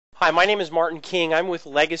Hi, my name is Martin King. I'm with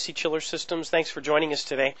Legacy Chiller Systems. Thanks for joining us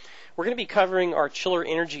today. We're going to be covering our Chiller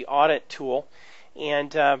Energy Audit tool.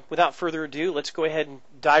 And without further ado, let's go ahead and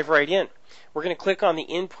dive right in. We're going to click on the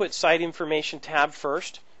Input Site Information tab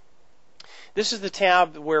first. This is the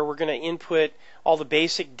tab where we're going to input all the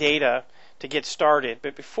basic data to get started.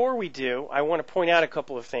 But before we do, I want to point out a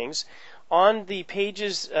couple of things. On the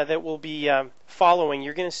pages that we'll be following,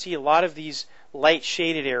 you're going to see a lot of these light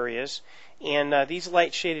shaded areas. And these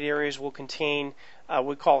light shaded areas will contain what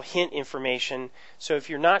we call hint information. So if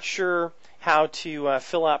you're not sure how to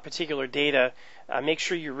fill out particular data, make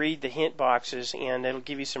sure you read the hint boxes, and it'll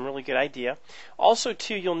give you some really good idea. Also,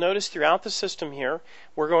 too, you'll notice throughout the system here,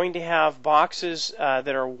 we're going to have boxes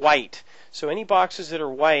that are white. So any boxes that are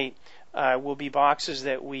white will be boxes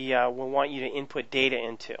that we will want you to input data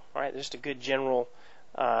into. All right, just a good general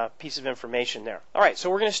piece of information there. All right, so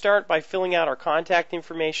we're going to start by filling out our contact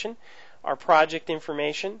information, our project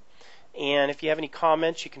information, and if you have any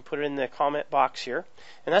comments, you can put it in the comment box here.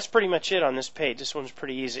 And that's pretty much it on this page. This one's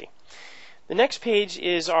pretty easy. The next page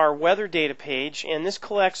is our weather data page, and this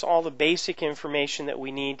collects all the basic information that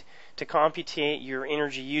we need to computate your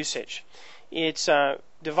energy usage. It's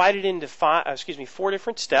divided into four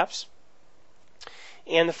different steps.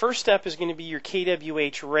 And the first step is going to be your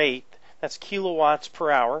kWh rate. That's kilowatts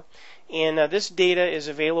per hour. And this data is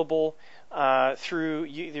available through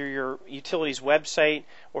either your utility's website,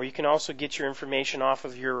 or you can also get your information off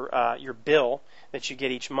of your bill that you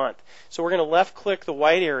get each month. So we're going to left click the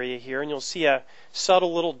white area here, and you'll see a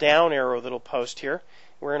subtle little down arrow that'll post here.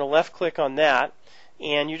 We're going to left click on that,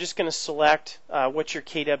 and you're just going to select what your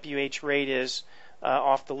kWh rate is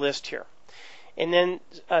off the list here. And then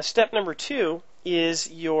step number 2 is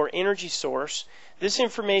your energy source. This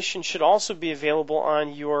information should also be available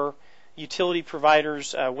on your utility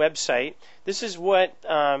provider's website. This is what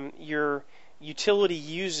your utility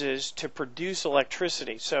uses to produce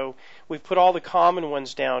electricity. So we've put all the common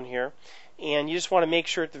ones down here, and you just want to make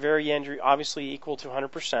sure at the very end you're obviously equal to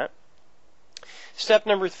 100%. Step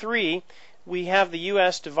number 3, we have the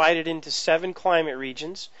U.S. divided into 7 climate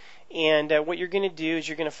regions, and what you're going to do is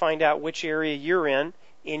you're going to find out which area you're in,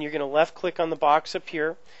 and you're going to left click on the box up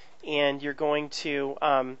here, and you're going to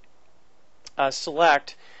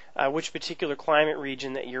select which particular climate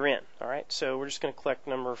region that you're in. All right, so we're just going to click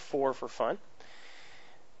number 4 for fun.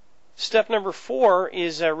 Step number 4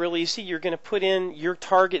 is really easy. You're going to put in your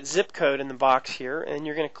target zip code in the box here, and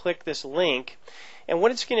you're going to click this link. And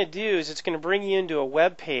what it's going to do is it's going to bring you into a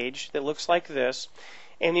web page that looks like this.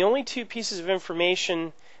 And the only 2 pieces of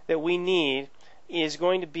information that we need is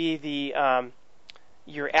going to be the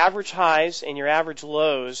your average highs and your average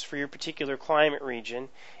lows for your particular climate region.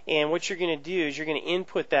 And what you're going to do is you're going to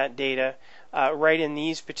input that data right in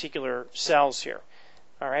these particular cells here.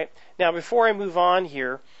 All right. Now, before I move on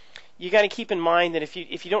here, you got to keep in mind that if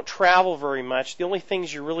you don't travel very much, the only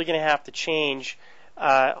things you're really going to have to change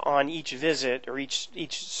on each visit or each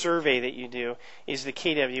survey that you do is the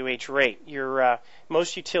kWh rate. Your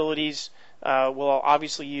most utilities will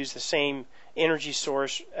obviously use the same energy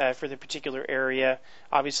source for the particular area.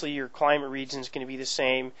 Obviously, your climate region is going to be the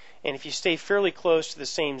same, and if you stay fairly close to the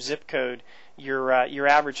same zip code, your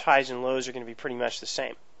average highs and lows are going to be pretty much the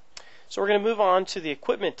same. So we're going to move on to the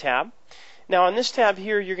equipment tab. Now, on this tab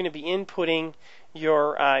here, you're going to be inputting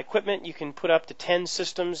your equipment. You can put up to 10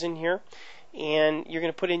 systems in here, and you're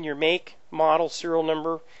going to put in your make, model, serial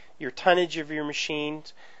number, your tonnage of your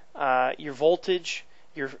machines, your voltage,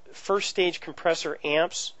 your first stage compressor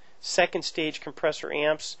amps, second stage compressor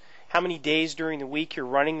amps, how many days during the week you're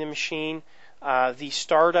running the machine, the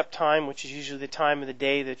startup time, which is usually the time of the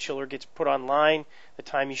day the chiller gets put online, the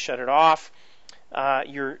time you shut it off,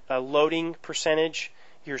 your loading percentage,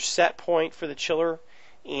 your set point for the chiller,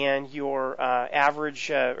 and your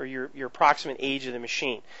average or your approximate age of the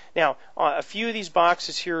machine. Now, a few of these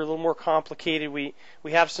boxes here are a little more complicated. We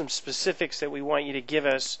have some specifics that we want you to give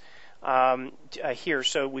us here,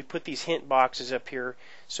 so we put these hint boxes up here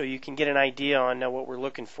so you can get an idea on what we're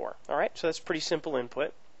looking for. All right, so that's pretty simple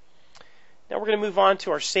input. Now we're going to move on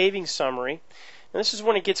to our savings summary. Now this is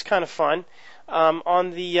when it gets kind of fun.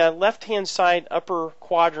 On the left-hand side upper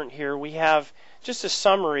quadrant here, we have just a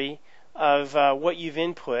summary of what you've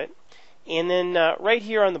input, and then right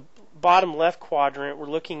here on the bottom left quadrant, we're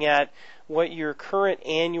looking at what your current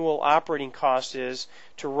annual operating cost is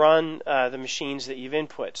to run the machines that you've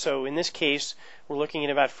input. So in this case, we're looking at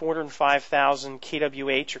about 405,000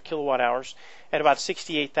 kWh or kilowatt hours at about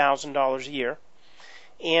 $68,000 a year.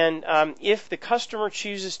 And if the customer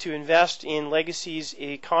chooses to invest in Legacy's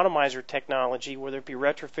economizer technology, whether it be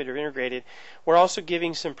retrofit or integrated, we're also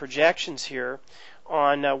giving some projections here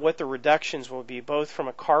on what the reductions will be, both from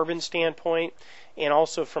a carbon standpoint and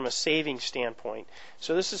also from a savings standpoint.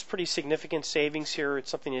 So this is pretty significant savings here. It's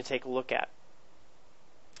something to take a look at.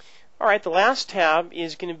 All right, the last tab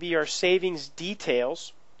is going to be our savings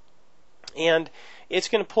details, and it's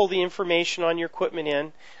going to pull the information on your equipment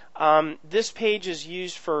in. This page is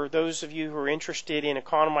used for those of you who are interested in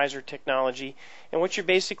economizer technology, and what you're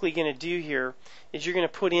basically going to do here is you're going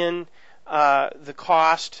to put in the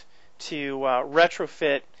cost to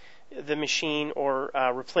retrofit the machine or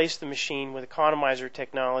replace the machine with economizer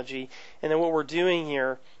technology, and then what we're doing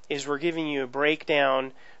here is we're giving you a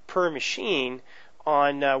breakdown per machine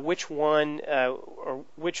on which one or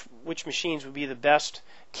which machines would be the best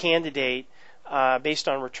candidate based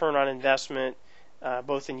on return on investment,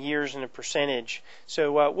 both in years and a percentage.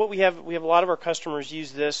 So what we have a lot of our customers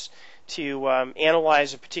use this to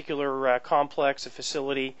analyze a particular complex, a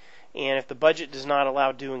facility, and if the budget does not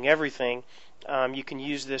allow doing everything, you can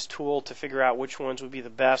use this tool to figure out which ones would be the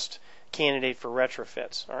best candidate for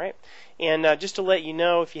retrofits. All right, and just to let you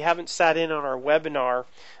know, if you haven't sat in on our webinar,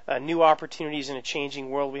 New Opportunities in a Changing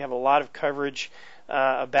World, we have a lot of coverage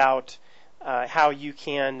about how you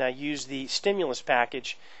can use the stimulus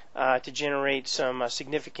package to generate some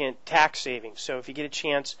significant tax savings. So if you get a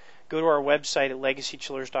chance, go to our website at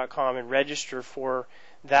legacychillers.com and register for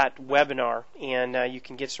that webinar, and you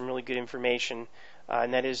can get some really good information,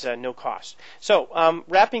 and that is no cost. So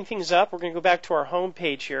wrapping things up, we're going to go back to our home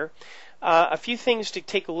page here. A few things to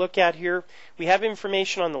take a look at here. We have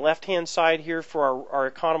information on the left-hand side here for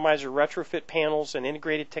our economizer retrofit panels and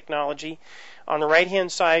integrated technology. On the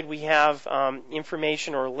right-hand side, we have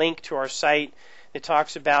information or a link to our site that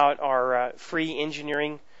talks about our free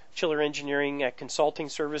chiller engineering consulting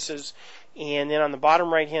services. And then on the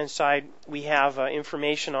bottom right-hand side, we have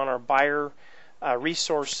information on our buyer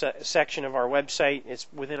resource section of our website. It's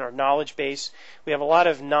within our knowledge base. We have a lot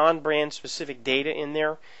of non-brand specific data in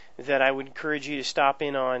there that I would encourage you to stop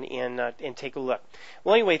in on and take a look.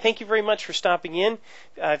 Well, anyway, thank you very much for stopping in.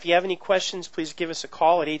 If you have any questions, please give us a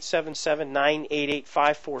call at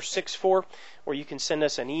 877-988-5464, or you can send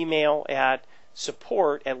us an email at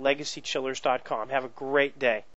support@legacychillers.com. Have a great day.